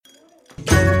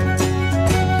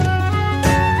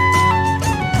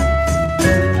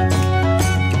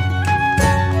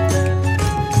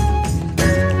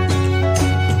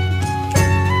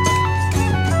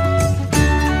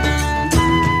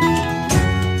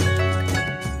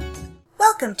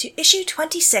welcome to issue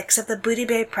 26 of the Booty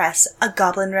Bay Press, a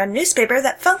goblin-run newspaper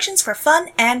that functions for fun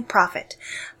and profit.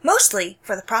 Mostly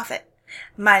for the profit.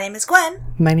 My name is Gwen.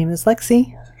 My name is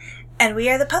Lexi. And we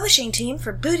are the publishing team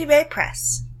for Booty Bay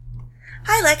Press.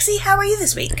 Hi Lexi, how are you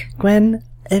this week? Gwen,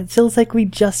 it feels like we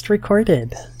just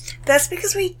recorded. That's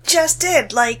because we just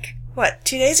did, 2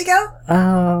 days ago?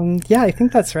 Yeah, I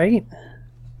think that's right.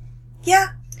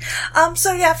 Yeah.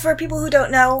 For people who don't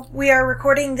know, we are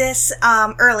recording this,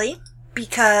 early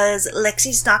because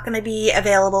Lexi's not going to be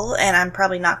available, and I'm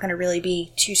probably not going to really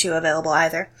be too available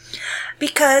either.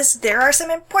 Because there are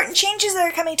some important changes that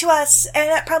are coming to us, and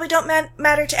that probably don't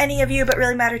matter to any of you, but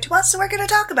really matter to us, so we're going to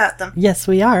talk about them. Yes,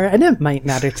 we are, and it might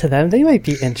matter to them. They might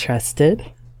be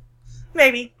interested.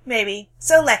 Maybe.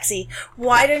 So, Lexi,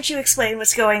 why don't you explain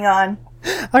what's going on?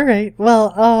 Alright,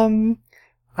 well,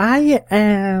 I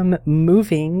am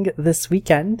moving this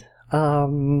weekend.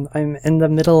 I'm in the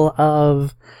middle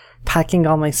of packing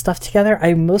all my stuff together.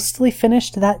 I mostly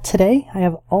finished that today. I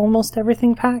have almost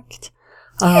everything packed.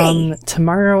 Yay.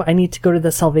 Tomorrow I need to go to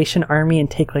the Salvation Army and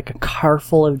take a car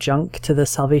full of junk to the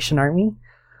Salvation Army.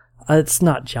 It's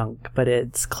not junk, but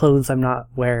it's clothes I'm not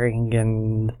wearing,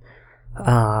 and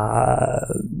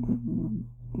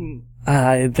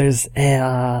there's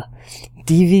a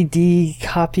DVD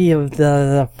copy of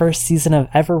the first season of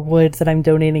Everwood that I'm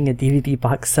donating, a DVD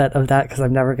box set of that, because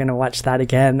I'm never going to watch that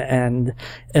again, and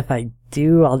if I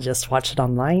do, I'll just watch it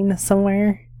online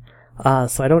somewhere.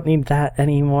 So I don't need that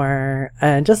anymore,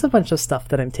 and just a bunch of stuff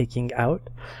that I'm taking out.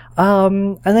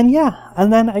 And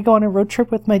then I go on a road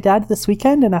trip with my dad this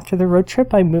weekend, and after the road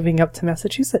trip, I'm moving up to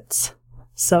Massachusetts.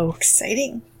 So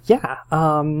exciting. Yeah,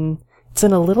 it's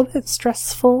been a little bit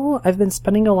stressful. I've been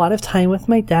spending a lot of time with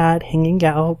my dad hanging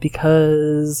out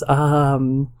because,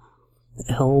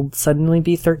 he'll suddenly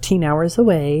be 13 hours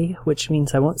away, which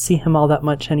means I won't see him all that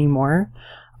much anymore.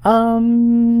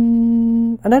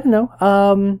 And I don't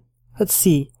know, let's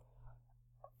see.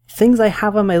 Things I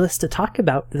have on my list to talk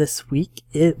about this week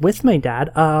with my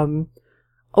dad.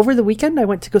 Over the weekend, I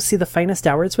went to go see The Finest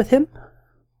Hours with him.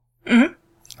 Mm-hmm.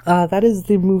 That is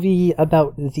the movie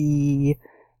about the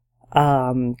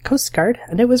Coast Guard,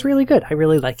 and it was really good. I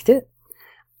really liked it.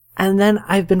 And then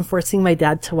I've been forcing my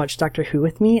dad to watch Doctor Who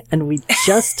with me, and we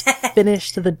just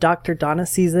finished the Dr. Donna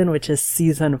season, which is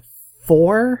season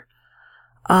 4.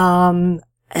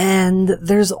 And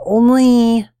there's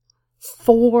only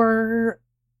 4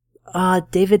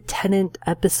 David Tennant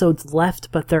episodes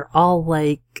left, but they're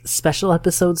all special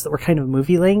episodes that were kind of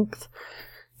movie length.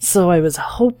 So I was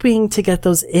hoping to get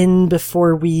those in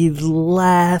before we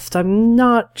left. I'm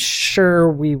not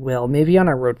sure we will. Maybe on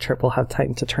our road trip we'll have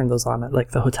time to turn those on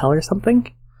at the hotel or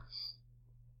something.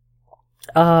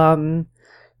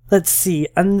 Let's see.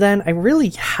 And then I really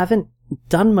haven't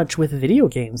done much with video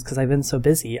games because I've been so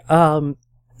busy.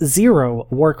 Zero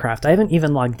Warcraft. I haven't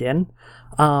even logged in.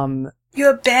 You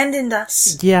abandoned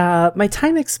us. Yeah, my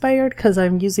time expired because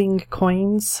I'm using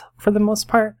coins for the most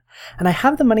part. And I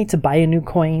have the money to buy a new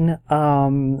coin,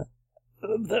 but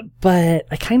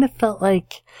I kind of felt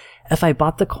like if I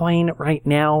bought the coin right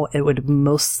now, it would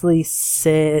my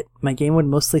game would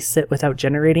mostly sit without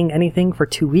generating anything for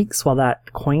 2 weeks while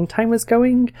that coin time was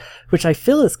going, which I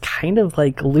feel is kind of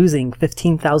like losing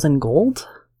 15,000 gold.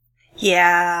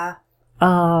 Yeah.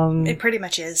 It pretty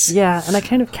much is. Yeah, and I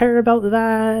kind of care about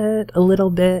that a little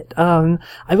bit. I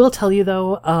will tell you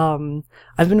though,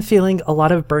 I've been feeling a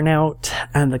lot of burnout,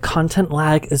 and the content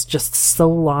lag is just so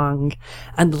long.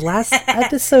 And last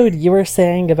episode you were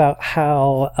saying about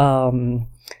how,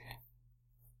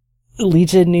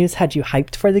 Legion News had you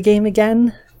hyped for the game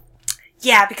again.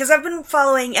 Yeah, because I've been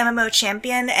following MMO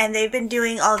Champion, and they've been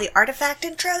doing all the artifact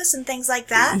intros and things like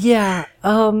that. Yeah,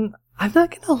 I'm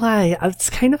not gonna lie, it's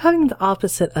kind of having the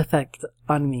opposite effect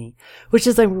on me, which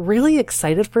is I'm really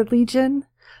excited for Legion,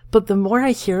 but the more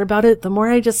I hear about it, the more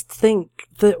I just think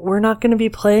that we're not gonna be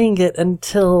playing it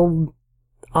until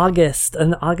August,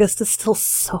 and August is still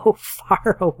so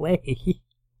far away.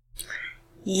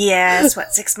 Yeah, it's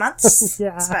 6 months?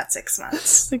 Yeah. It's about 6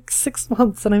 months. 6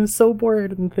 months, and I'm so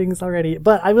bored and things already.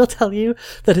 But I will tell you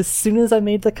that as soon as I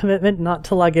made the commitment not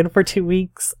to log in for 2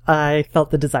 weeks, I felt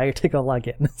the desire to go log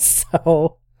in.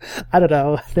 So, I don't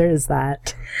know. There is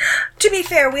that. To be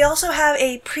fair, we also have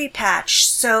a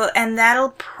pre-patch, and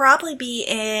that'll probably be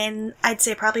in, I'd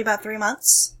say probably about 3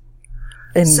 months.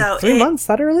 In 3 months?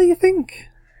 That early, you think?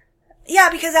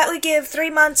 Yeah, because that would give 3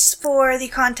 months for the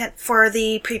content for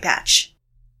the pre-patch.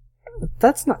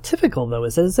 That's not typical, though,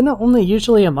 is it? Isn't it only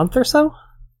usually a month or so?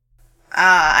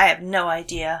 I have no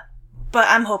idea. But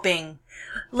I'm hoping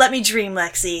Let me dream,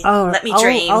 Lexi. Oh, let me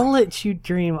dream. I'll let you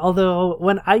dream. Although,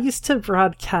 when I used to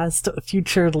broadcast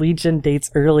future Legion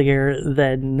dates earlier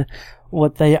than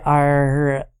what they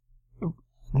are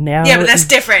now. Yeah, but that's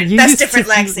different. That's different,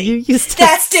 Lexi. You used to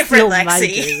That's different, steal my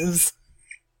Lexi. dreams.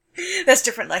 That's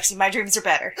different, Lexi. My dreams are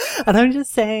better. And I'm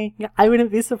just saying, I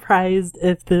wouldn't be surprised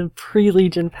if the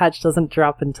pre-Legion patch doesn't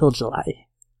drop until July.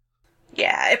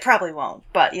 Yeah, it probably won't,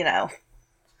 but, you know.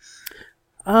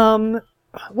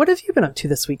 What have you been up to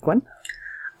this week, Gwen?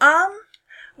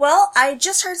 Well, I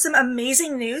just heard some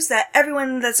amazing news that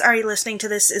everyone that's already listening to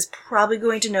this is probably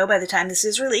going to know by the time this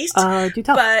is released. Do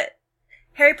tell. But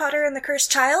Harry Potter and the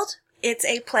Cursed Child, it's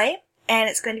a play, and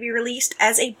it's going to be released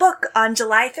as a book on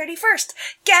July 31st.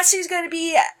 Guess who's going to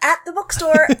be at the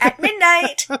bookstore at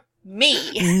midnight?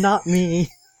 Me. Not me.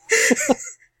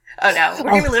 Oh no, we're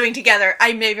going to be living together.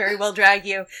 I may very well drag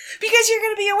you, because you're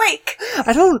going to be awake.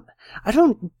 I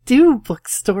don't do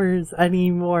bookstores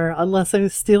anymore unless I'm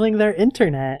stealing their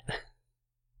internet.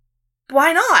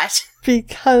 Why not?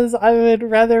 Because I would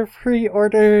rather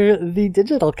pre-order the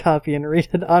digital copy and read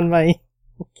it on my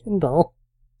Kindle.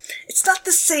 It's not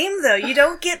the same, though. You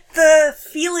don't get the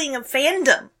feeling of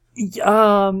fandom.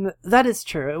 That is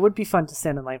true. It would be fun to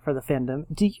stand in line for the fandom.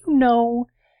 Do you know,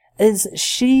 is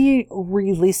she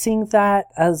releasing that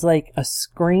as like a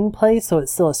screenplay, so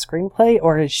it's still a screenplay,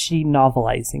 or is she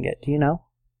novelizing it? Do you know?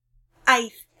 I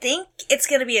think it's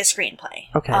going to be a screenplay.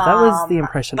 Okay, that was the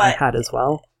impression I had as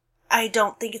well. I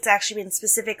don't think it's actually been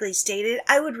specifically stated.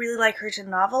 I would really like her to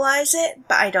novelize it,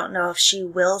 but I don't know if she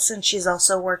will, since she's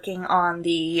also working on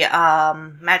the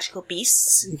Magical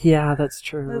Beasts Yeah, that's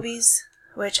true. movies,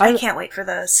 which I can't wait for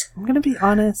those. I'm gonna be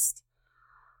honest.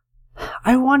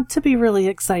 I want to be really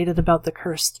excited about The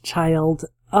Cursed Child.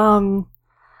 I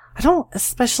don't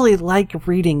especially like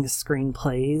reading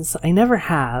screenplays. I never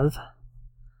have.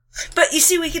 But you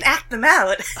see, we can act them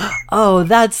out. Oh,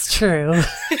 that's true.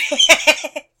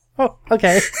 Oh,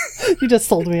 okay. You just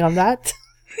sold me on that.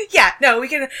 Yeah, no, we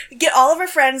can get all of our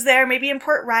friends there, maybe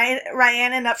import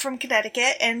Rhiannon up from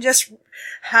Connecticut, and just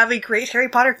have a great Harry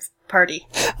Potter party.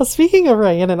 Well, speaking of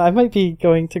Rhiannon, I might be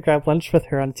going to grab lunch with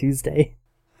her on Tuesday.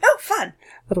 Oh, fun.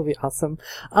 That'll be awesome.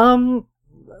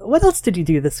 What else did you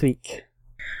do this week?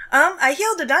 I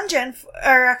healed a dungeon,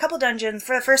 or a couple dungeons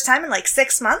for the first time in like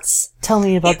 6 months. Tell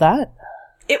me about that.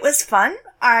 It was fun.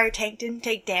 Our tank didn't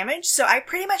take damage, so I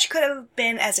pretty much could have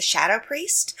been as a Shadow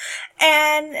Priest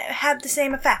and had the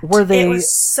same effect. Were they It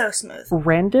was so smooth.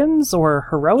 randoms or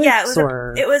heroics? Yeah, it was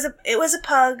or... it was a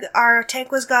pug. Our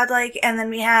tank was godlike, and then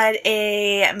we had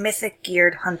a mythic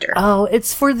geared hunter. Oh,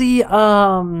 it's for the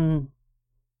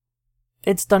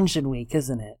it's Dungeon Week,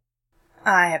 isn't it?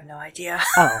 I have no idea.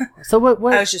 Oh, so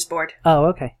what? I was just bored. Oh,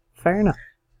 okay, fair enough.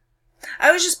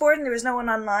 I was just bored and there was no one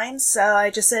online, so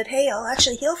I just said, hey, I'll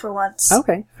actually heal for once.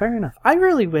 Okay, fair enough. I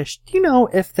really wish... Do you know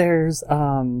if there's,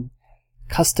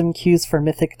 custom queues for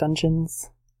Mythic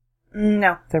Dungeons?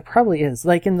 No. There probably is.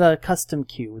 Like in the custom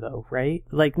queue, though, right?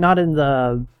 Like, not in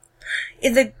the...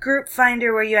 In the group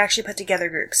finder where you actually put together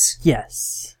groups.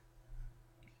 Yes.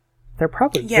 There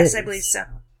probably is. Yes, I believe so.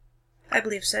 I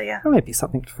believe so, yeah. That might be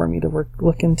something for me to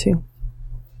look into.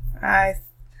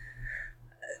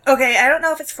 Okay, I don't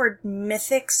know if it's for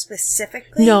Mythic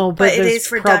specifically. No, but it there's is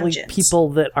for probably dungeons. people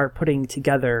that are putting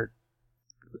together,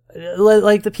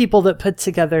 like the people that put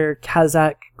together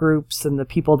Kazakh groups and the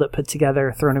people that put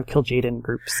together Throne of Kil'jaeden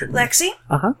groups. And... Lexi,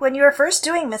 Uh-huh. when you were first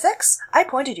doing Mythics, I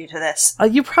pointed you to this.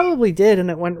 You probably did, and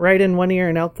it went right in one ear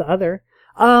and out the other.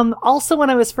 Also,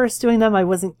 when I was first doing them, I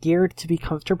wasn't geared to be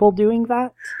comfortable doing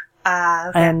that.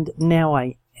 Okay. And now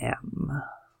I am.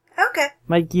 Okay.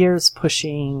 My gear's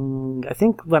pushing, I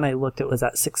think when I looked it was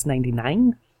at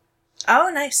 699.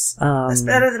 Oh, nice. That's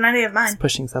better than any of mine. It's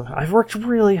pushing 7. I've worked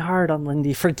really hard on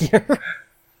Lindy for gear.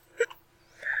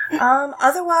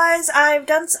 Otherwise, I've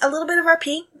done a little bit of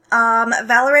RP.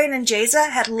 Valorane and Jaza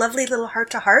had lovely little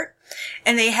heart-to-heart,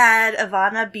 and they had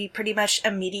Ivana be pretty much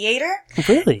a mediator.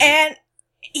 Really? And,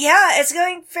 yeah, it's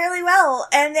going fairly well.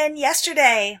 And then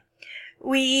yesterday...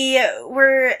 we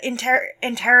were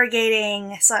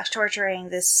interrogating / torturing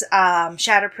this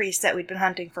Shadow Priest that we'd been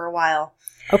hunting for a while.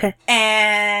 Okay.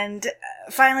 And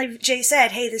finally Jay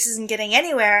said, hey, this isn't getting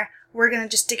anywhere. We're going to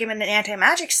just stick him in an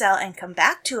anti-magic cell and come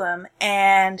back to him.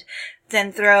 And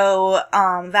then throw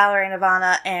Valorant,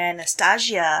 Ivana, and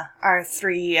Nastasia, our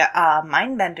 3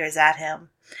 mindbenders, at him.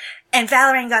 And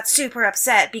Valorant got super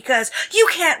upset because you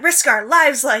can't risk our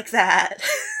lives like that.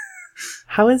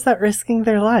 How is that risking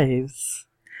their lives?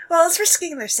 Well, it's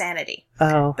risking their sanity.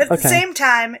 Oh, But at okay. the same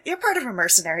time, you're part of a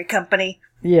mercenary company.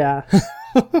 Yeah.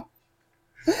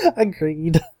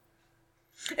 Agreed.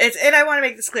 And I want to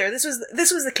make this clear. This was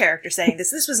the character saying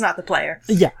this. This was not the player.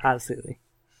 Yeah, absolutely.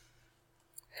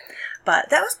 But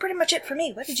that was pretty much it for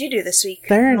me. What did you do this week?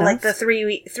 Fair enough. Like the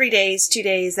 2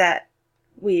 days that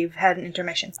we've had an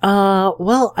intermission.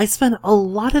 Well, I spent a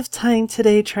lot of time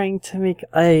today trying to make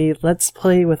a Let's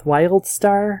Play with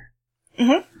WildStar.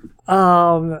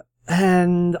 Mm-hmm.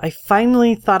 And I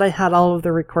finally thought I had all of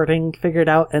the recording figured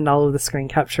out and all of the screen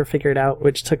capture figured out,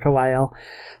 which took a while.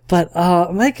 But,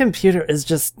 my computer is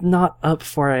just not up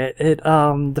for it.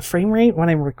 The frame rate when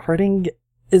I'm recording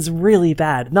is really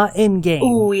bad. Not in-game.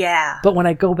 Ooh, yeah. But when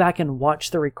I go back and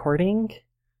watch the recording,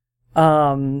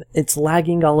 it's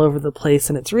lagging all over the place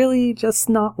and it's really just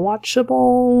not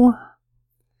watchable.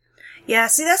 Yeah,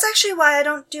 see, that's actually why I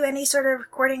don't do any sort of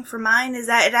recording for mine, is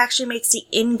that it actually makes the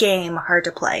in-game hard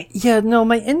to play. Yeah, no,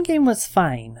 my in-game was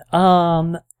fine.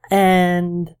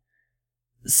 And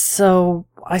so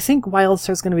I think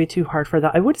WildStar's going to be too hard for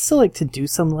that. I would still like to do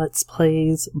some Let's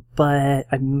Plays, but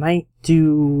I might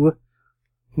do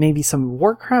maybe some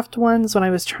Warcraft ones. When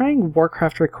I was trying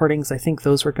Warcraft recordings, I think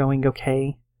those were going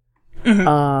okay.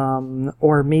 Mm-hmm.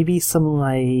 Or maybe some,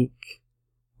 like,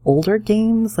 older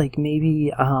games, like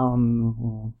maybe,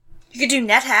 You could do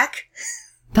NetHack.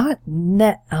 not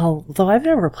although I've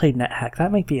never played NetHack,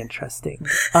 that might be interesting.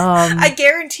 I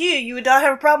guarantee you would not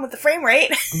have a problem with the frame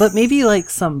rate. But maybe like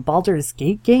some Baldur's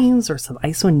Gate games, or some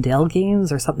Icewind Dale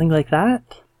games, or something like that.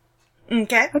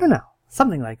 Okay. I don't know.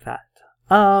 Something like that.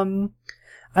 And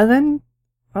then,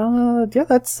 yeah,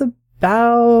 that's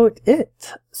about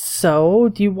it. So,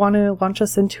 do you want to launch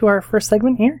us into our first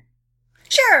segment here?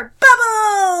 Sure,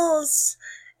 Bubbles!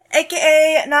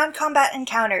 AKA non-combat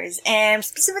encounters, and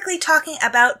specifically talking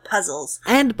about puzzles.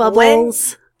 And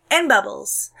bubbles. And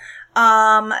bubbles.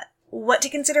 What to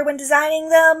consider when designing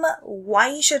them, why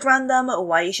you should run them,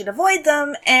 why you should avoid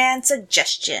them, and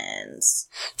suggestions.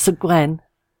 So, Gwen.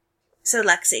 So,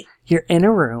 Lexi. You're in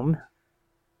a room.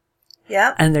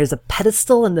 Yep. And there's a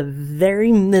pedestal in the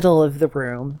very middle of the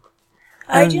room.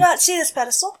 I do not see this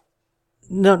pedestal.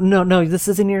 No, this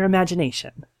is in your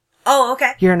imagination. Oh,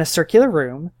 okay. You're in a circular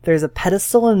room. There's a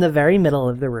pedestal in the very middle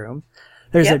of the room.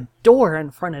 There's a door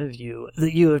in front of you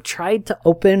that you have tried to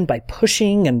open by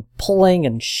pushing and pulling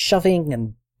and shoving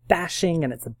and bashing,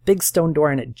 and it's a big stone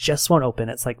door and it just won't open.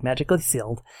 It's like magically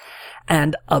sealed.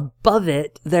 And above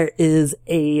it, there is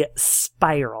a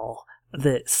spiral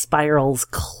that spirals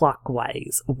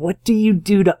clockwise. What do you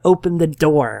do to open the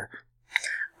door?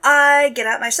 I get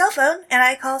out my cell phone and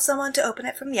I call someone to open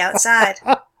it from the outside.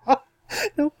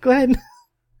 No, Gwen.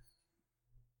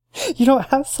 You don't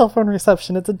have cell phone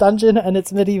reception. It's a dungeon and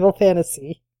it's medieval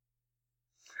fantasy.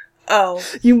 Oh.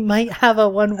 You might have a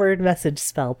one-word message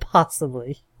spell,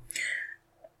 possibly.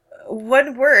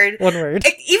 One word? One word.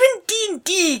 Even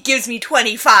D&D gives me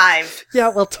 25. Yeah,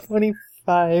 well,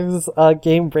 25's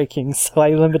game-breaking, so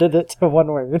I limited it to one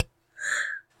word.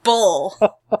 Bull.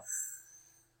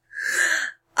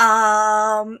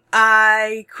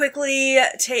 I quickly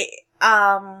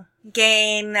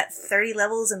gain 30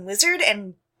 levels in Wizard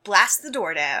and blast the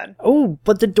door down. Oh,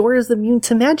 but the door is immune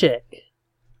to magic.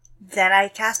 Then I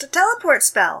cast a teleport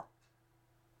spell.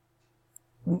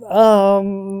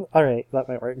 Alright, that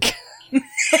might work.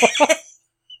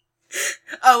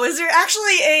 Oh, is there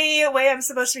actually a way I'm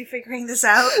supposed to be figuring this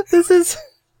out? This is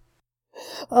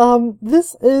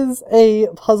a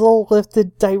puzzle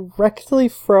lifted directly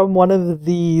from one of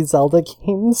the Zelda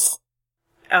games.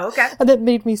 Oh, okay. And it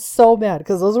made me so mad,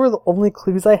 because those were the only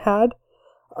clues I had.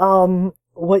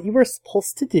 What you were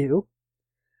supposed to do,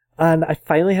 and I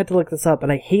finally had to look this up,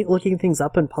 and I hate looking things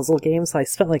up in puzzle games, so I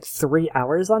spent like 3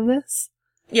 hours on this.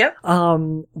 Yep.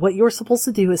 What you were supposed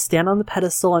to do is stand on the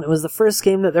pedestal, and it was the first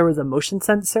game that there was a motion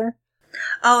sensor.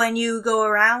 Oh, and you go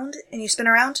around, and you spin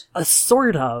around?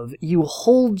 Sort of. You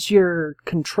hold your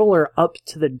controller up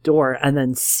to the door, and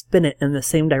then spin it in the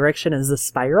same direction as the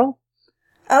spiral.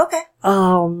 Oh, okay.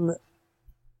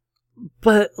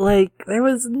 But, like, there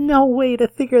was no way to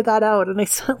figure that out, and I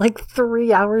spent, like,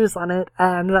 3 hours on it,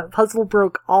 and that puzzle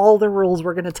broke all the rules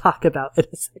we're gonna talk about in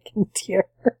a second here.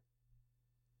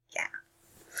 Yeah.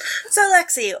 So,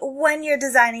 Lexi, when you're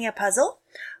designing a puzzle,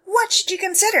 what should you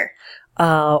consider?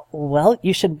 Well,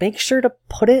 you should make sure to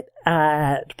put it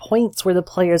at points where the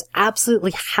players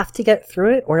absolutely have to get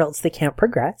through it, or else they can't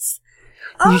progress.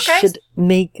 Oh, you okay. should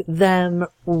make them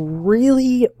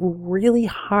really, really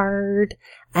hard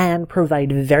and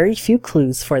provide very few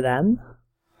clues for them.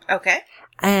 Okay.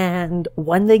 And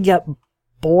when they get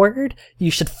bored,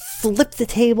 you should flip the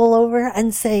table over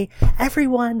and say,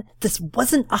 "Everyone, this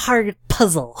wasn't a hard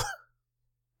puzzle."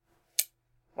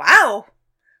 Wow.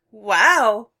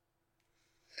 Wow.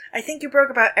 I think you broke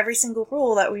about every single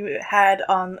rule that we had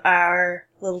on our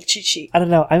little cheat sheet. I don't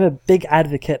know. I'm a big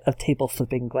advocate of table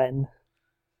flipping, Gwen.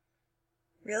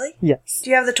 Really? Yes. Do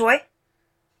you have the toy?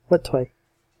 What toy?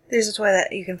 There's a toy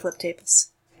that you can flip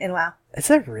tables in WoW. Is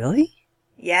that really?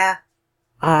 Yeah.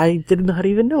 I did not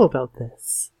even know about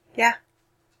this. Yeah.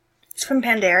 It's from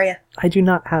Pandaria. I do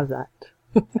not have that.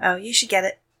 Oh, you should get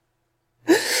it.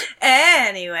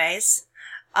 Anyways.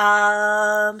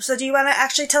 So do you want to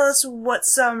actually tell us what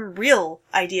some real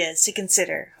ideas to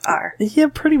consider are? Yeah,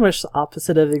 pretty much the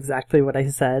opposite of exactly what I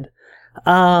said.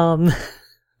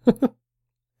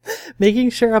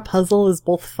 Making sure a puzzle is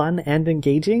both fun and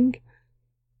engaging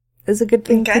is a good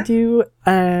thing to do,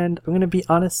 and I'm going to be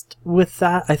honest with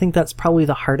that. I think that's probably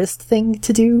the hardest thing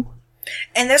to do.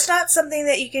 And there's not something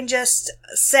that you can just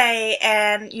say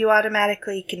and you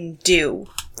automatically can do.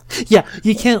 Yeah,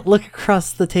 you can't look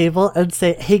across the table and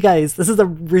say, hey guys, this is a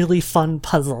really fun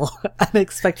puzzle, and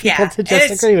expect people to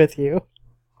just agree with you.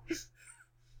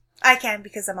 I can,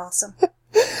 because I'm awesome.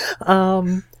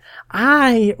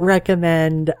 I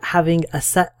recommend having a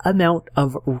set amount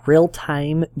of real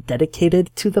time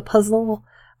dedicated to the puzzle,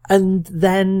 and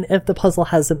then if the puzzle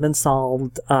hasn't been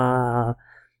solved,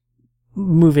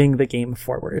 moving the game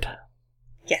forward.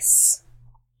 Yes.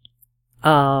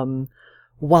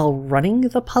 While running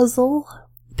the puzzle,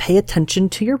 pay attention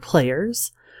to your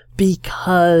players,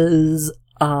 because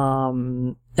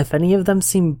if any of them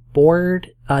seem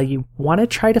bored, you want to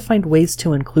try to find ways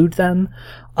to include them.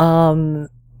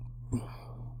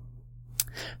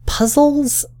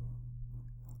 Puzzles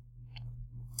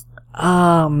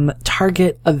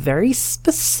target a very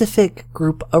specific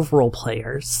group of role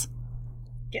players.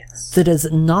 Yes. That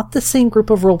is not the same group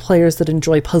of role players that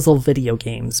enjoy puzzle video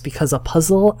games, because a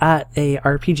puzzle at a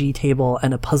RPG table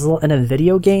and a puzzle in a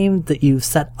video game that you've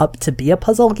set up to be a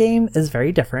puzzle game is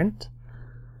very different.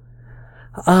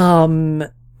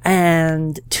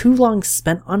 And too long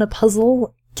spent on a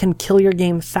puzzle can kill your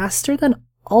game faster than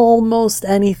almost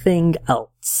anything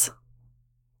else.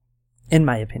 In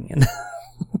my opinion.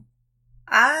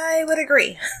 I would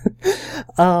agree.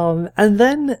 And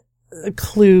then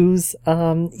clues,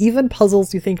 even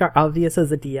puzzles you think are obvious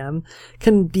as a DM,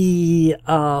 can be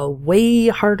way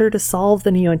harder to solve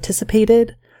than you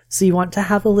anticipated. So you want to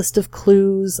have a list of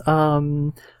clues,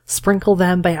 sprinkle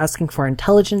them by asking for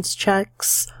intelligence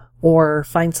checks, or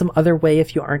find some other way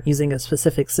if you aren't using a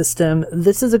specific system.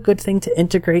 This is a good thing to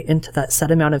integrate into that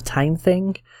set amount of time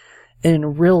thing.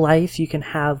 In real life, you can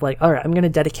have like, alright, I'm going to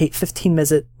dedicate 15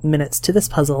 minutes to this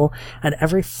puzzle, and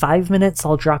every 5 minutes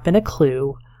I'll drop in a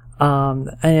clue.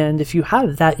 And if you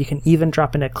have that, you can even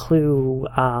drop in a clue,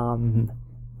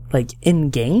 like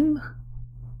in-game,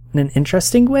 in an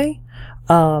interesting way.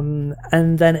 And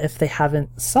then if they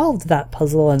haven't solved that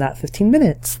puzzle in that 15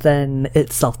 minutes, then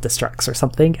it self-destructs or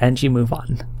something, and you move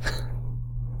on.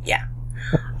 Yeah.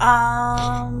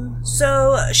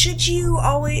 So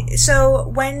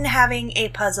when having a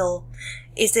puzzle,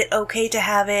 is it okay to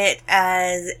have it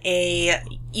as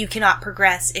you cannot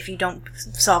progress if you don't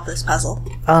solve this puzzle?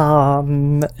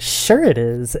 Sure it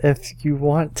is. If you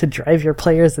want to drive your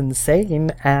players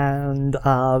insane and,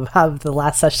 have the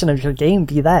last session of your game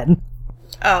be that.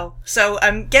 Oh, so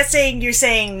I'm guessing you're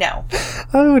saying no.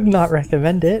 I would not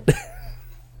recommend it.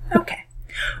 Okay.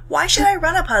 Why should I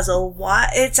run a puzzle?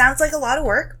 It sounds like a lot of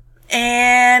work.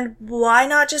 And why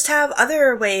not just have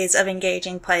other ways of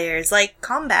engaging players, like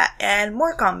combat and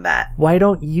more combat? Why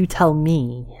don't you tell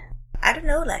me? I don't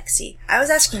know, Lexi. I was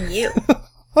asking you.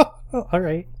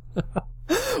 Alright.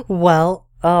 Well,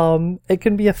 it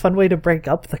can be a fun way to break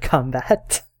up the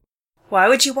combat. Why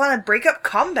would you want to break up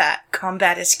combat?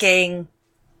 Combat is king.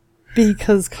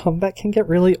 Because combat can get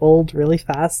really old really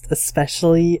fast,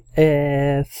 especially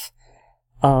if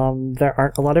there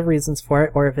aren't a lot of reasons for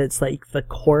it, or if it's like the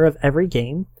core of every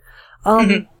game.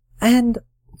 And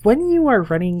when you are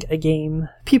running a game,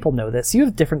 people know this, you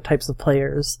have different types of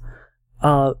players.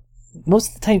 Most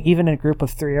of the time, even in a group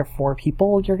of 3 or 4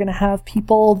 people, you're going to have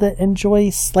people that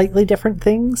enjoy slightly different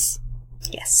things.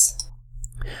 Yes.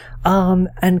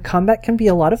 And combat can be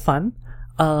a lot of fun.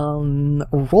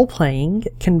 Role-playing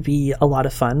can be a lot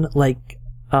of fun, like,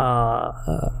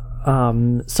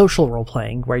 social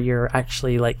role-playing, where you're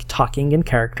actually, like, talking in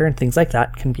character and things like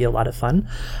that can be a lot of fun.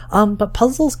 But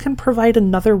puzzles can provide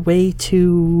another way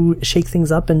to shake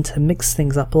things up and to mix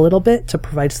things up a little bit, to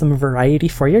provide some variety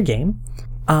for your game.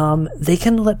 They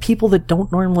can let people that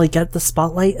don't normally get the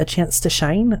spotlight a chance to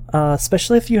shine,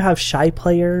 especially if you have shy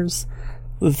players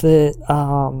that,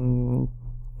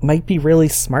 might be really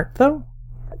smart, though.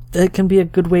 it can be a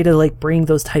good way to like bring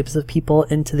those types of people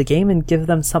into the game and give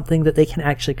them something that they can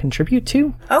actually contribute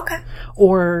to. Okay.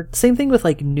 Or same thing with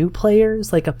like new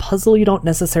players, like a puzzle you don't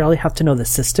necessarily have to know the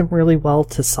system really well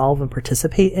to solve and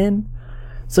participate in.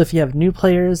 So if you have new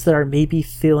players that are maybe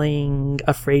feeling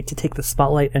afraid to take the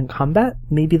spotlight in combat,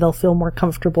 maybe they'll feel more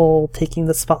comfortable taking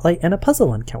the spotlight in a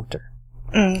puzzle encounter.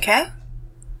 Okay.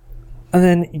 And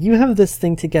then you have this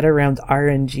thing to get around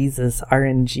RNG's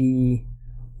RNG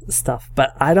stuff,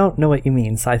 but I don't know what you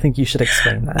mean, so I think you should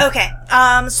explain that. Okay.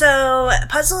 So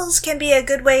puzzles can be a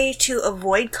good way to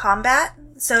avoid combat,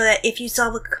 so that if you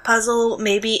solve a puzzle,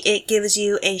 maybe it gives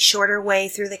you a shorter way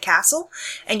through the castle,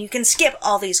 and you can skip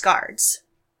all these guards.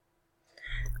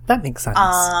 That makes sense.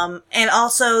 And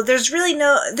also,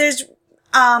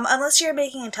 unless you're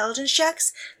making intelligence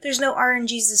checks, there's no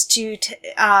RNGs as to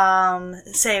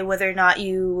say whether or not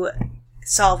you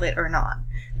solve it or not.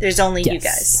 There's only you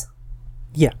guys.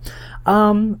 Yeah.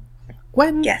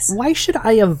 Yes. Why should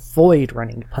I avoid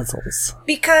running puzzles?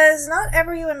 Because not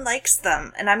everyone likes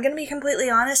them, and I'm gonna be completely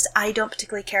honest, I don't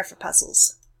particularly care for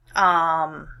puzzles.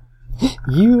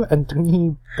 You and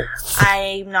me both.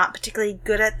 I'm not particularly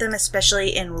good at them,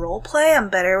 especially in roleplay. I'm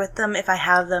better with them if I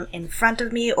have them in front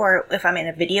of me or if I'm in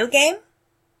a video game.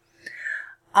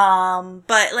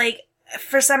 But like,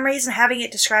 for some reason, having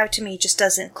it described to me just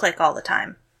doesn't click all the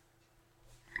time.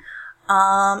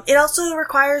 It also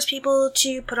requires people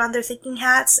to put on their thinking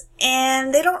hats,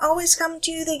 and they don't always come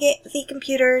to the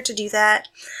computer to do that.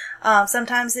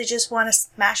 Sometimes they just want to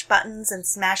smash buttons and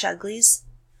smash uglies.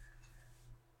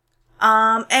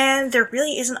 And there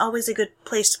really isn't always a good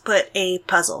place to put a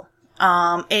puzzle.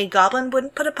 A goblin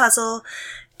wouldn't put a puzzle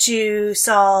to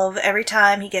solve every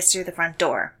time he gets through the front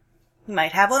door. He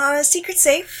might have one on a secret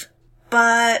safe,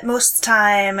 but most of the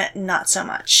time, not so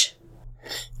much.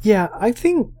 Yeah, I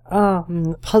think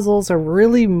puzzles are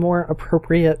really more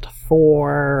appropriate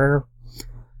for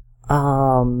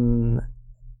kind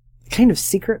of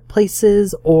secret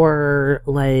places, or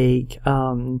like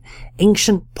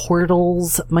ancient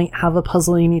portals might have a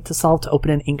puzzle you need to solve to open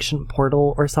an ancient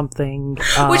portal or something.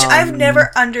 Which I've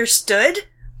never understood,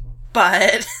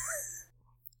 but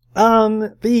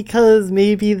because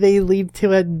maybe they lead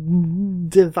to a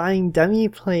divine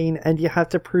demi-plane and you have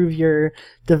to prove your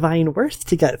divine worth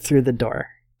to get through the door.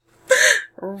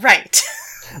 Right.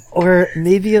 Or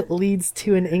maybe it leads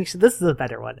to an ancient... This is a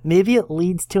better one. Maybe it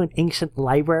leads to an ancient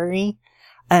library,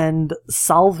 and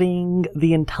solving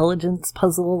the intelligence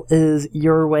puzzle is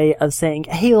your way of saying,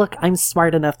 hey, look, I'm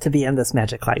smart enough to be in this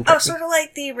magic library. Oh, sort of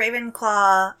like the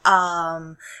Ravenclaw,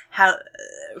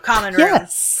 common room.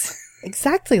 Yes!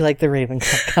 Exactly like the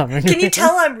Ravenclaw common room. Can you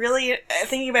tell I'm really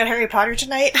thinking about Harry Potter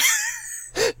tonight?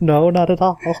 No, not at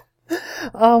all.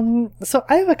 So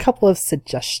I have a couple of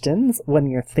suggestions when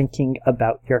you're thinking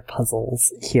about your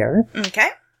puzzles here. Okay.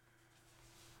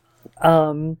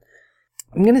 I'm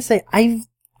gonna say I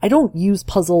don't use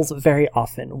puzzles very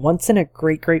often. Once in a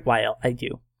great while, I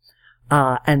do.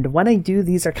 And when I do,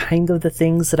 these are kind of the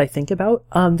things that I think about.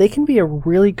 They can be a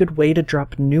really good way to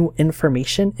drop new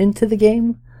information into the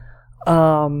game.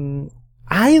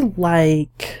 I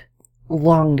like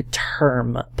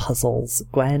long-term puzzles,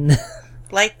 Gwen.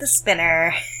 Like the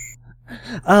spinner.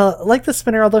 Like the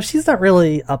spinner, although she's not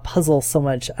really a puzzle so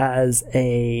much as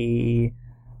a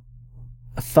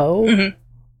foe. Mm-hmm.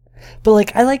 But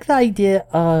like, I like the idea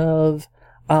of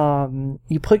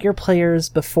you put your players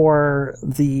before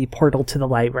the portal to the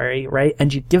library, right?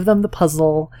 And you give them the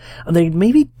puzzle, and they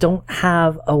maybe don't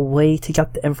have a way to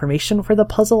get the information for the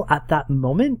puzzle at that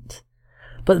moment.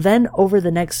 But then over the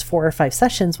next 4 or 5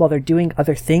 sessions, while they're doing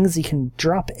other things, you can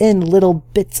drop in little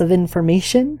bits of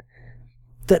information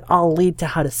that all lead to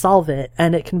how to solve it.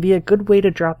 And it can be a good way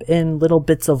to drop in little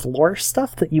bits of lore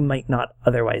stuff that you might not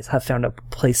otherwise have found a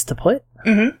place to put.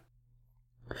 Mm-hmm.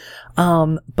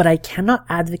 But I cannot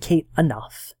advocate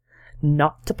enough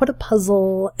not to put a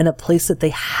puzzle in a place that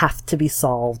they have to be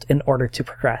solved in order to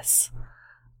progress.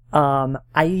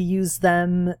 I use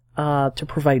them to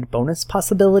provide bonus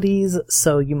possibilities,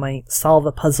 so you might solve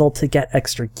a puzzle to get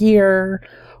extra gear,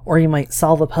 or you might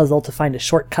solve a puzzle to find a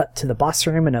shortcut to the boss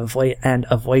room and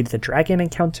avoid the dragon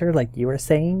encounter, like you were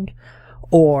saying,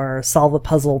 or solve a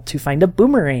puzzle to find a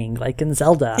boomerang, like in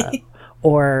Zelda,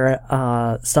 or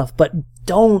stuff, but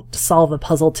don't solve a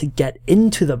puzzle to get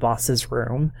into the boss's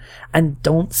room, and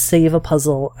don't save a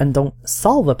puzzle and don't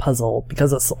solve a puzzle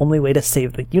because it's the only way to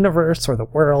save the universe or the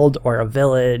world or a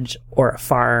village or a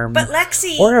farm. But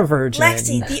Lexi, or a virgin.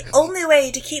 Lexi, the only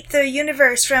way to keep the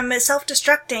universe from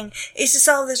self-destructing is to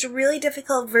solve this really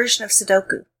difficult version of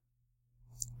Sudoku.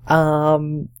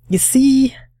 You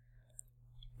see,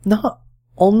 not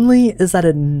only is that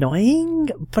annoying,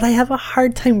 but I have a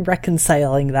hard time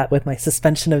reconciling that with my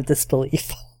suspension of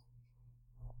disbelief.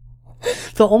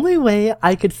 The only way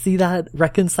I could see that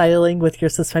reconciling with your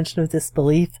suspension of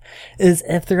disbelief is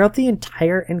if throughout the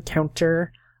entire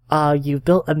encounter, you've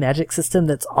built a magic system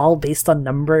that's all based on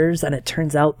numbers, and it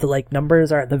turns out the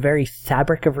numbers are the very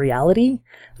fabric of reality,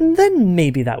 then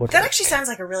maybe that would work. That actually sounds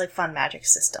like a really fun magic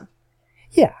system.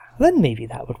 Yeah, then maybe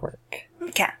that would work.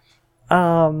 Okay.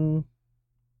 And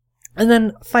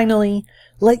then finally,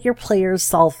 let your players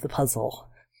solve the puzzle.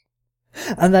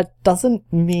 And that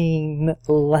doesn't mean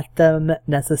let them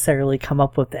necessarily come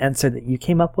up with the answer that you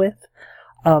came up with.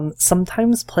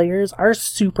 Sometimes players are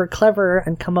super clever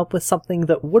and come up with something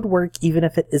that would work even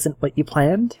if it isn't what you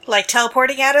planned. Like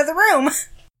teleporting out of the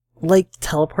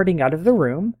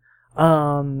room.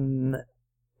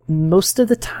 Most of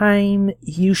the time,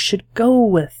 you should go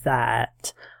with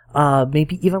that.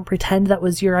 Maybe even pretend that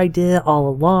was your idea all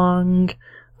along.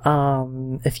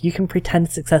 If you can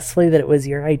pretend successfully that it was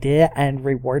your idea and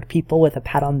reward people with a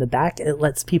pat on the back, it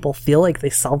lets people feel like they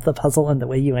solved the puzzle in the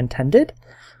way you intended.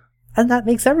 And that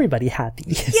makes everybody happy.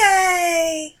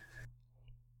 Yay!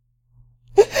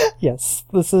 Yes,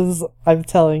 I'm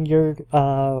telling you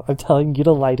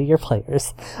to lie to your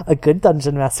players. A good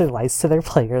dungeon master lies to their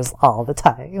players all the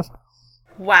time.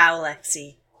 Wow,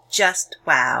 Lexi. Just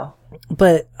wow.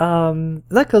 But,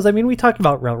 that goes, we talk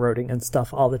about railroading and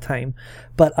stuff all the time.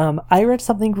 But, I read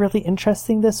something really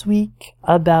interesting this week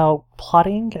about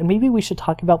plotting, and maybe we should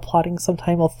talk about plotting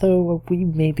sometime, although we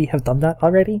maybe have done that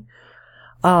already.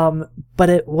 But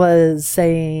it was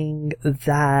saying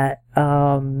that,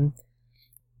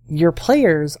 your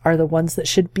players are the ones that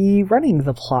should be running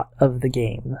the plot of the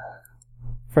game,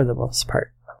 for the most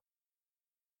part.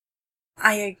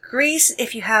 I agree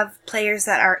if you have players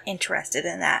that are interested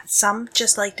in that. Some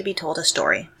just like to be told a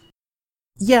story.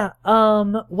 Yeah,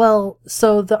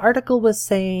 so the article was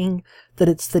saying that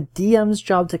it's the DM's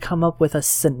job to come up with a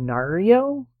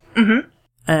scenario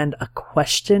and a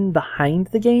question behind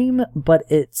the game, but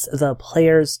it's the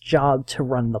player's job to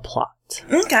run the plot.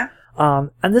 Okay.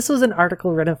 And this was an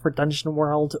article written for Dungeon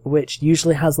World, which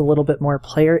usually has a little bit more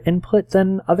player input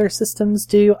than other systems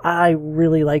do. I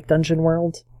really like Dungeon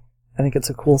World. I think it's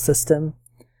a cool system.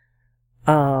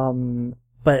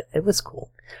 But it was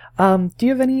cool. Do you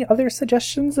have any other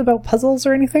suggestions about puzzles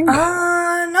or anything?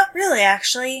 Not really,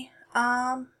 actually.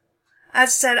 As I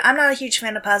said, I'm not a huge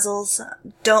fan of puzzles.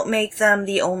 Don't make them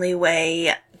the only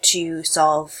way to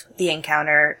solve the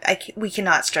encounter. We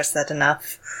cannot stress that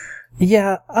enough.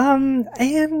 Yeah,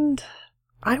 and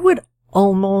I would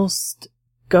almost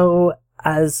go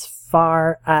as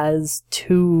far as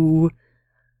to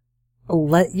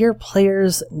let your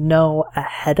players know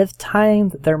ahead of time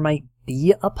that there might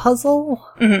be a puzzle.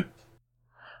 Mm-hmm.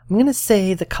 I'm gonna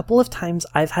say the couple of times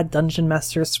I've had Dungeon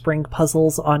Master spring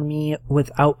puzzles on me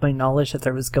without my knowledge that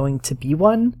there was going to be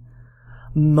one,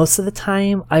 most of the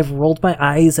time I've rolled my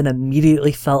eyes and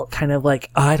immediately felt kind of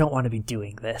like, oh, I don't want to be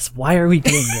doing this. Why are we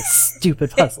doing this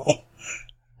stupid puzzle?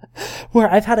 Where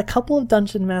I've had a couple of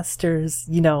dungeon masters,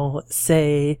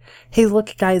 say, hey,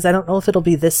 look, guys, I don't know if it'll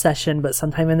be this session, but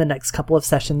sometime in the next couple of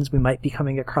sessions, we might be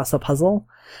coming across a puzzle.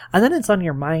 And then it's on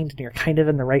your mind and you're kind of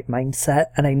in the right mindset.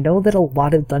 And I know that a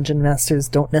lot of dungeon masters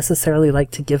don't necessarily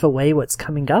like to give away what's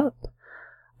coming up.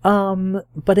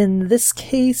 But in this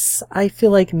case, I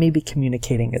feel like maybe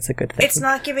communicating is a good thing. It's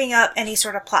not giving up any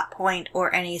sort of plot point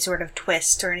or any sort of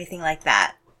twist or anything like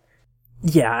that.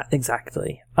 Yeah,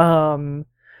 exactly. Val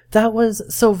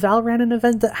ran an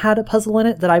event that had a puzzle in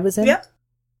it that I was in. Yep.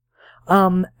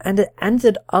 And it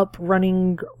ended up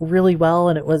running really well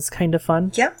and it was kind of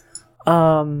fun. Yep.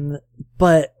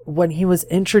 But when he was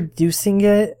introducing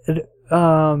it,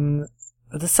 the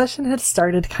session had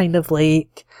started kind of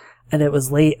late and it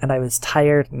was late and I was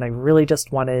tired and I really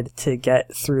just wanted to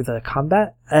get through the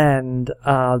combat. And,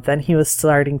 then he was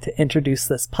starting to introduce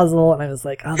this puzzle and I was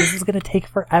like, oh, this is going to take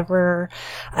forever.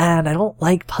 And I don't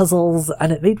like puzzles.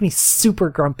 And it made me super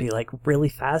grumpy, like really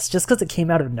fast, just because it came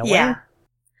out of nowhere.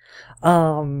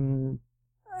 Yeah.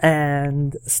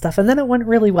 And stuff. And then it went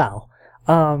really well.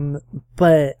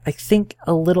 But I think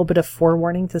a little bit of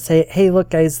forewarning to say, hey,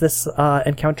 look guys, this,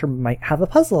 encounter might have a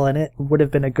puzzle in it would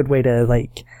have been a good way to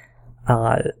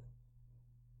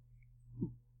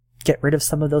get rid of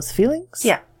some of those feelings.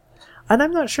 Yeah. And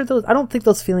I'm not sure I don't think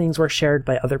those feelings were shared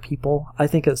by other people. I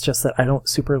think it's just that I don't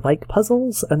super like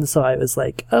puzzles. And so I was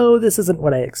like, oh, this isn't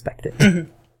what I expected.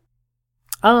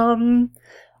 All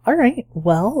right.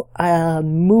 Well,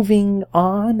 moving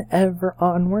on, ever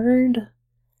onward.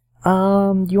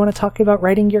 You want to talk about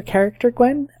writing your character,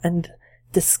 Gwen? And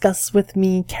discuss with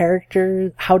me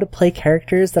how to play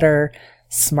characters that are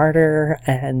smarter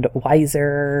and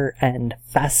wiser and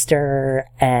faster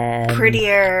and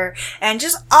prettier and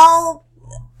just all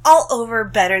over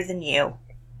better than you.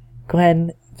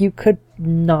 Gwen, you could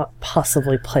not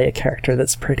possibly play a character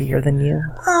that's prettier than you.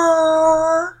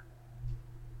 Aww.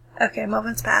 Okay,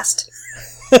 moment's passed.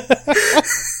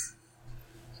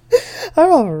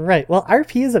 All right. Well,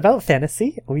 RP is about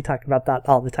fantasy. We talk about that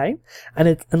all the time.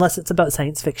 And unless it's about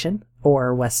science fiction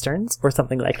or westerns or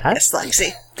something like that. Yes,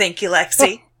 Lexi. Thank you,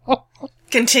 Lexi.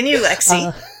 Continue,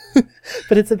 Lexi.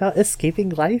 But it's about escaping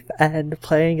life and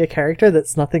playing a character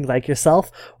that's nothing like yourself.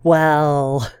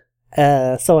 Well,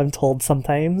 so I'm told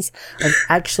sometimes. I'm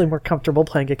actually more comfortable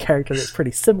playing a character that's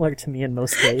pretty similar to me in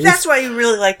most ways. That's why you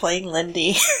really like playing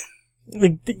Lindy.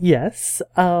 Yes,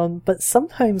 but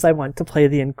sometimes I want to play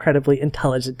the incredibly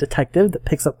intelligent detective that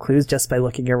picks up clues just by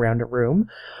looking around a room,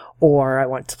 or I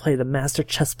want to play the master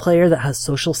chess player that has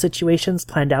social situations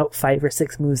planned out 5 or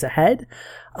 6 moves ahead.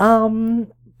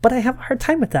 But I have a hard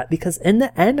time with that because in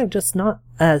the end, I'm just not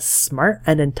as smart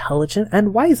and intelligent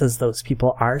and wise as those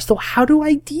people are. So how do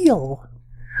I deal?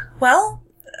 Well,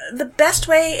 the best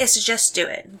way is to just do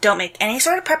it. Don't make any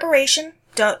sort of preparation.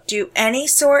 Don't do any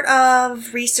sort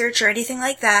of research or anything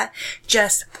like that.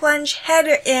 Just plunge head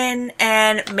in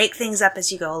and make things up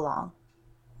as you go along.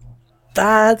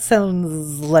 That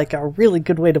sounds like a really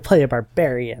good way to play a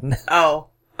barbarian. Oh.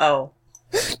 Not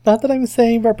that I'm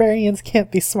saying barbarians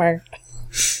can't be smart.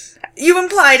 You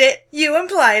implied it.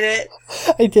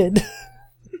 I did.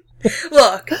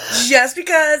 Look, just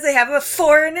because they have a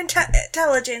foreign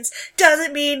intelligence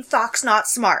doesn't mean Thok's not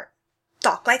smart.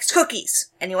 Thok likes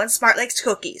cookies. Anyone smart likes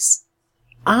cookies.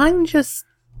 I'm just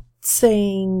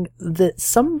saying that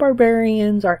some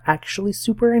barbarians are actually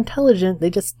super intelligent.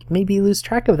 They just maybe lose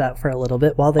track of that for a little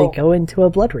bit while they go into a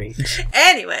blood rage.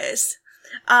 Anyways,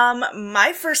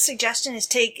 my first suggestion is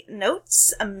take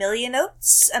notes, 1,000,000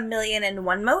 notes,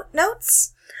 1,000,001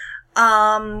 notes.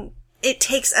 It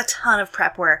takes a ton of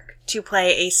prep work to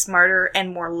play a smarter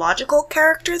and more logical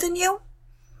character than you.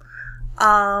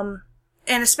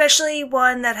 And especially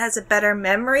one that has a better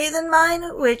memory than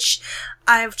mine, which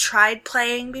I've tried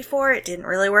playing before. It didn't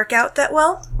really work out that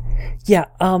well. Yeah,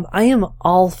 I am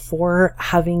all for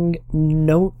having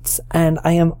notes, and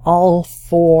I am all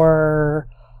for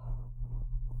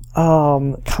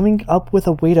coming up with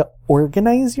a way to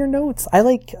organize your notes. I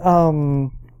like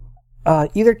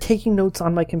either taking notes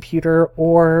on my computer,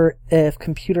 or if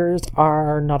computers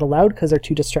are not allowed because they're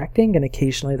too distracting, and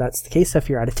occasionally that's the case if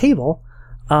you're at a table,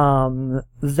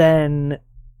 then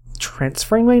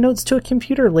transferring my notes to a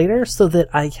computer later so that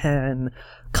I can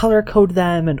color code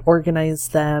them and organize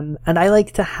them. And I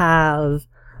like to have,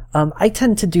 I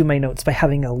tend to do my notes by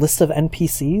having a list of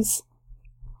NPCs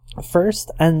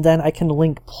first, and then I can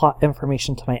link plot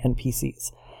information to my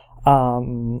NPCs.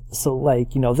 So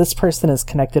like, this person is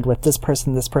connected with this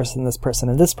person, this person, this person,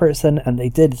 and this person, and they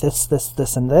did this,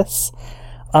 this, and this.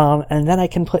 And then I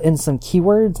can put in some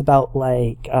keywords about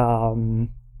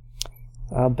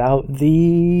about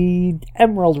the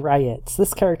Emerald Riots.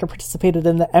 This character participated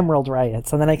in the Emerald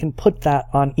Riots, and then I can put that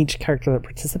on each character that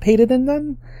participated in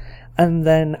them. And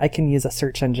then I can use a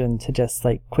search engine to just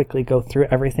quickly go through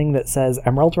everything that says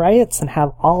Emerald Riots and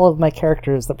have all of my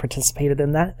characters that participated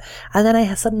in that. And then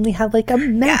I suddenly have a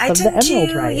map of the Emerald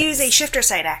Riots. I tend to use a shifter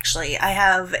site, actually. I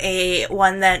have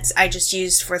one that I just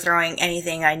use for throwing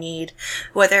anything I need,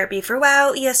 whether it be for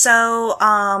WoW, ESO,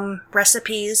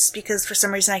 recipes, because for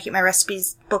some reason I keep my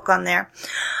recipes book on there.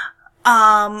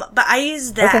 But I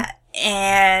use that. Okay.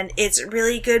 And it's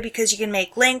really good because you can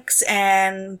make links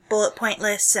and bullet point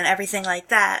lists and everything like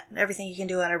that. Everything you can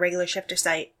do on a regular shifter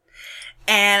site.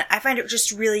 And I find it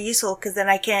just really useful because then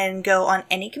I can go on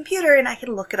any computer and I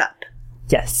can look it up.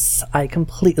 Yes, I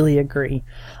completely agree.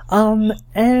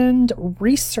 And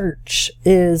research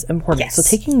is important. Yes. So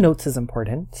taking notes is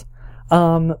important.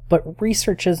 But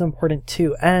research is important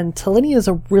too. And Talini is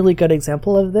a really good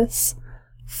example of this.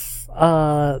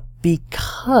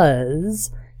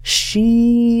 Because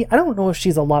I don't know if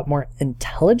she's a lot more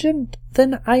intelligent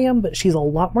than I am, but she's a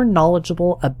lot more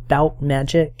knowledgeable about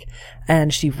magic,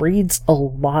 and she reads a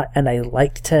lot, and I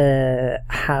like to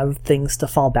have things to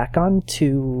fall back on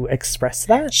to express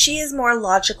that. She is more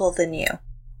logical than you.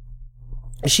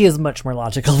 She is much more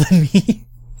logical than me.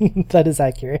 That is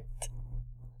accurate.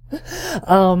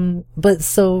 But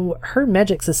so her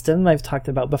magic system I've talked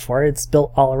about before, it's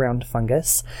built all around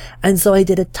fungus. And so I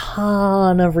did a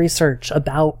ton of research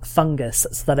about fungus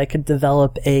so that I could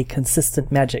develop a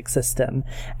consistent magic system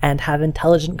and have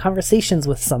intelligent conversations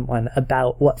with someone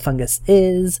about what fungus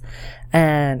is.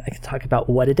 And I can talk about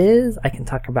what it is. I can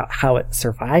talk about how it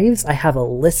survives. I have a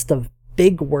list of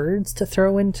big words to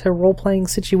throw into role-playing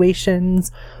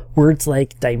situations. Words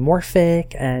like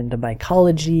dimorphic and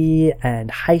mycology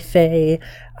and hyphae.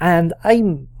 And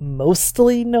I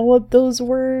mostly know what those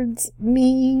words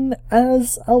mean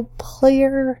as a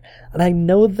player. And I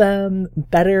know them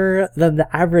better than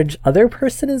the average other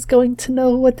person is going to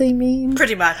know what they mean.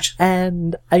 Pretty much.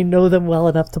 And I know them well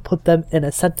enough to put them in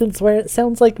a sentence where it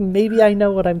sounds like maybe I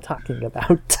know what I'm talking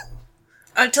about.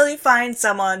 Until you find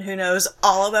someone who knows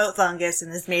all about fungus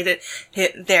and has made it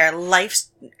their life's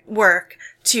work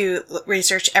to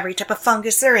research every type of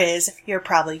fungus there is, you're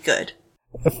probably good.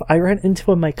 If I run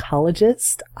into a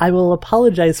mycologist, I will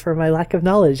apologize for my lack of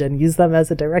knowledge and use them as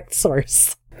a direct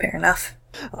source. Fair enough.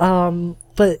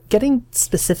 But getting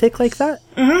specific like that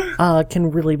can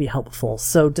really be helpful.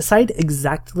 So decide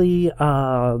exactly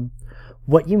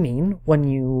what you mean when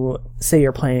you say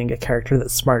you're playing a character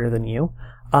that's smarter than you.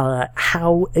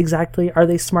 How exactly are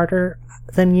they smarter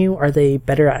than you? Are they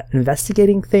better at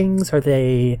investigating things? Are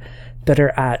they better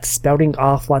at spouting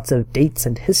off lots of dates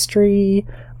and history?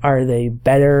 Are they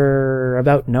better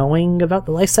about knowing about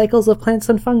the life cycles of plants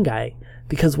and fungi?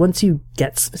 Because once you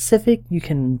get specific, you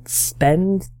can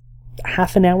spend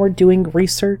half an hour doing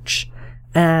research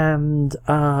and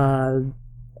have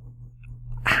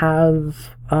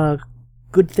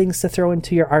good things to throw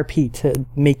into your RP to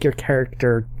make your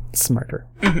character smarter.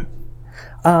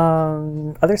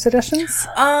 Other suggestions?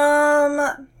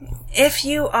 If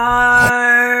you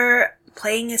are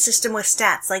playing a system with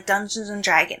stats like Dungeons and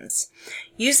Dragons,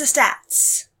 use the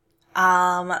stats.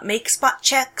 Make spot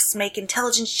checks, make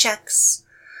intelligence checks.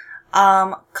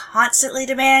 Constantly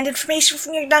demand information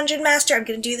from your dungeon master. I'm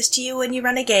gonna do this to you when you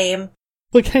run a game.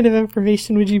 What kind of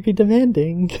information would you be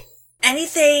demanding?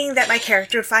 Anything that my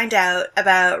character would find out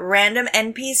about random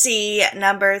NPC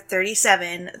number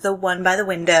 37, the one by the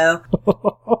window.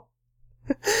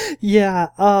 Yeah,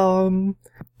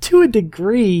 to a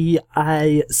degree,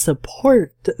 I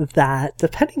support that.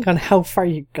 Depending on how far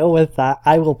you go with that,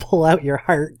 I will pull out your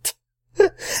heart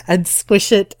and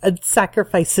squish it and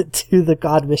sacrifice it to the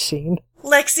god machine.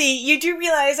 Lexi, you do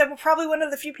realize I'm probably one of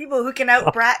the few people who can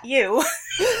out-brat you.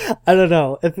 I don't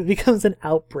know. If it becomes an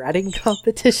out-bratting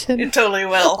competition, It totally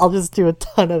will. I'll just do a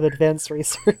ton of advanced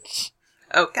research.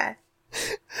 Okay.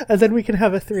 And then we can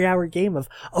have a 3-hour game of,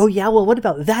 oh yeah, well what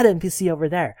about that NPC over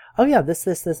there? Oh yeah, this,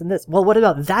 and this. Well, what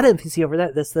about that NPC over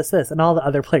there? This. And all the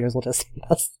other players will just hate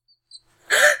us.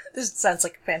 This sounds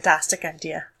like a fantastic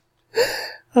idea.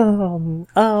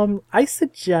 I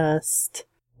suggest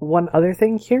one other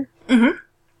thing here.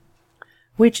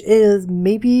 Which is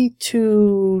maybe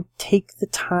to take the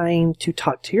time to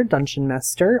talk to your dungeon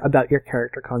master about your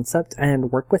character concept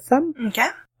and work with them. Okay.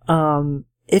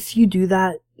 If you do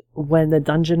that when the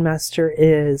dungeon master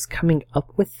is coming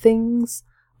up with things,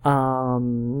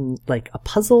 like a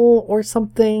puzzle or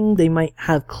something, they might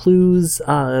have clues,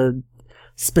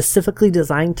 specifically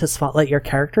designed to spotlight your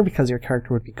character because your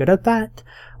character would be good at that.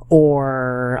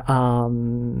 Or,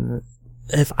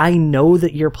 if I know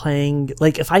that you're playing,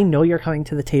 like, if I know you're coming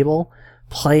to the table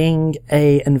playing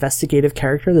a investigative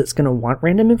character that's going to want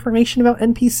random information about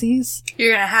NPCs.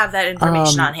 You're going to have that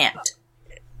information on hand.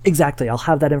 Exactly. I'll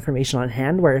have that information on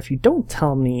hand, where if you don't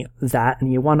tell me that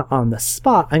and you want it on the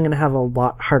spot, I'm going to have a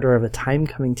lot harder of a time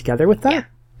coming together with that.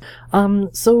 Yeah.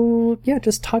 So yeah,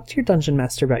 just talk to your dungeon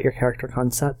master about your character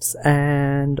concepts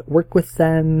and work with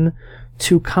them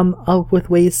to come up with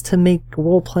ways to make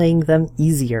role-playing them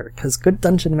easier, because good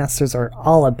dungeon masters are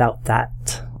all about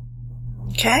that.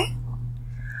 Okay.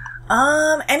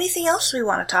 Anything else we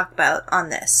want to talk about on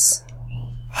this?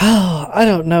 I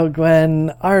don't know,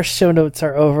 Gwen. Our show notes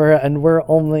are over, and we're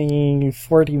only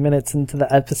 40 minutes into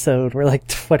the episode. We're like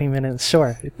 20 minutes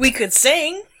short. We could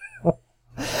sing.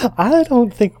 I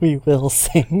don't think we will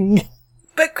sing.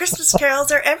 But Christmas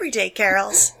carols are everyday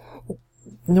carols.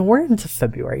 No, we're into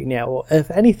February now.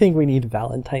 If anything, we need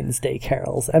Valentine's Day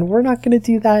carols, and we're not going to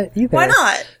do that either. Why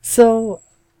not? So,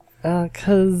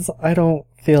 'cause I don't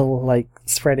feel like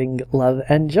spreading love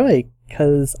and joy,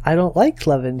 'cause I don't like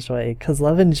love and joy, 'cause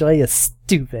love and joy is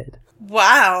stupid.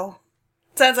 Wow.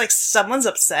 Sounds like someone's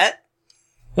upset.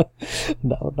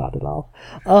 No, not at all.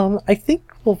 I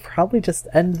think we'll probably just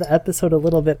end the episode a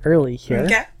little bit early here.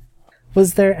 Okay.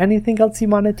 Was there anything else you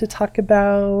wanted to talk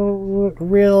about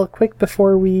real quick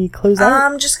before we close out?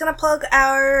 I'm just gonna plug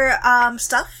our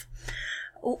stuff.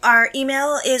 Our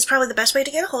email is probably the best way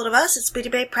to get a hold of us. It's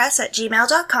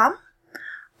bootybabepress@gmail.com.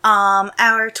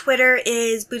 Our Twitter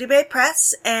is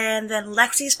bootybabepress, and then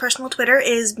Lexi's personal Twitter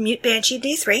is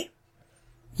mutebanshee_D3.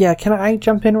 Yeah, can I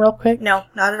jump in real quick? No,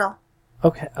 not at all.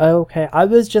 Okay. I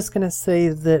was just gonna say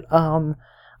that,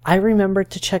 I remembered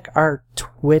to check our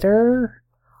Twitter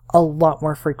a lot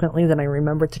more frequently than I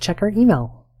remember to check our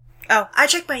email. Oh, I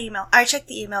check my email. I check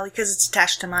the email because it's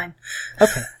attached to mine.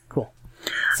 Okay, cool.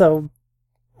 So,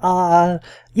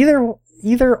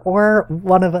 either or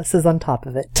one of us is on top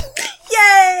of it.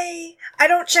 Yay! I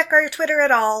don't check our Twitter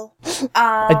at all.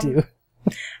 I do.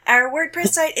 Our WordPress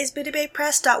site is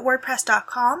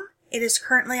bootybaepress.wordpress.com. It is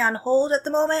currently on hold at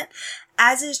the moment,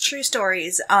 as is True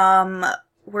Stories.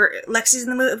 Lexi's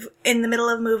in the middle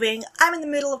of moving. I'm in the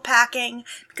middle of packing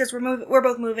because we're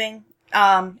both moving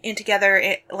in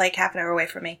together, like half an hour away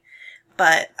from me.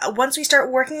 But once we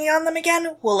start working on them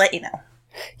again, we'll let you know.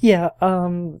 Yeah.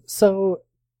 So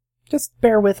just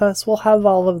bear with us. We'll have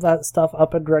all of that stuff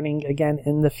up and running again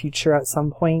in the future at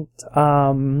some point.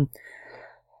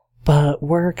 But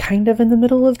we're kind of in the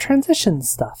middle of transition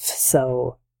stuff,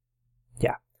 so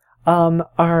yeah.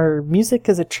 Our music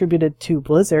is attributed to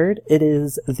Blizzard. It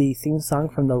is the theme song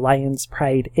from the Lion's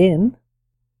Pride Inn.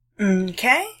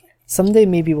 Okay. Someday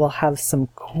maybe we'll have some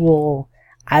cool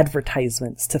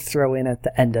advertisements to throw in at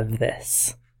the end of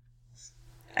this.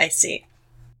 I see.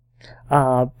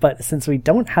 But since we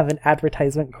don't have an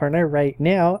advertisement corner right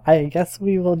now, I guess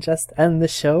we will just end the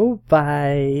show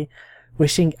by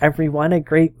wishing everyone a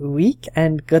great week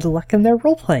and good luck in their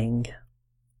role-playing.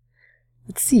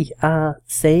 Let's see,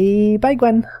 say bye,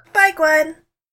 Gwen. Bye, Gwen.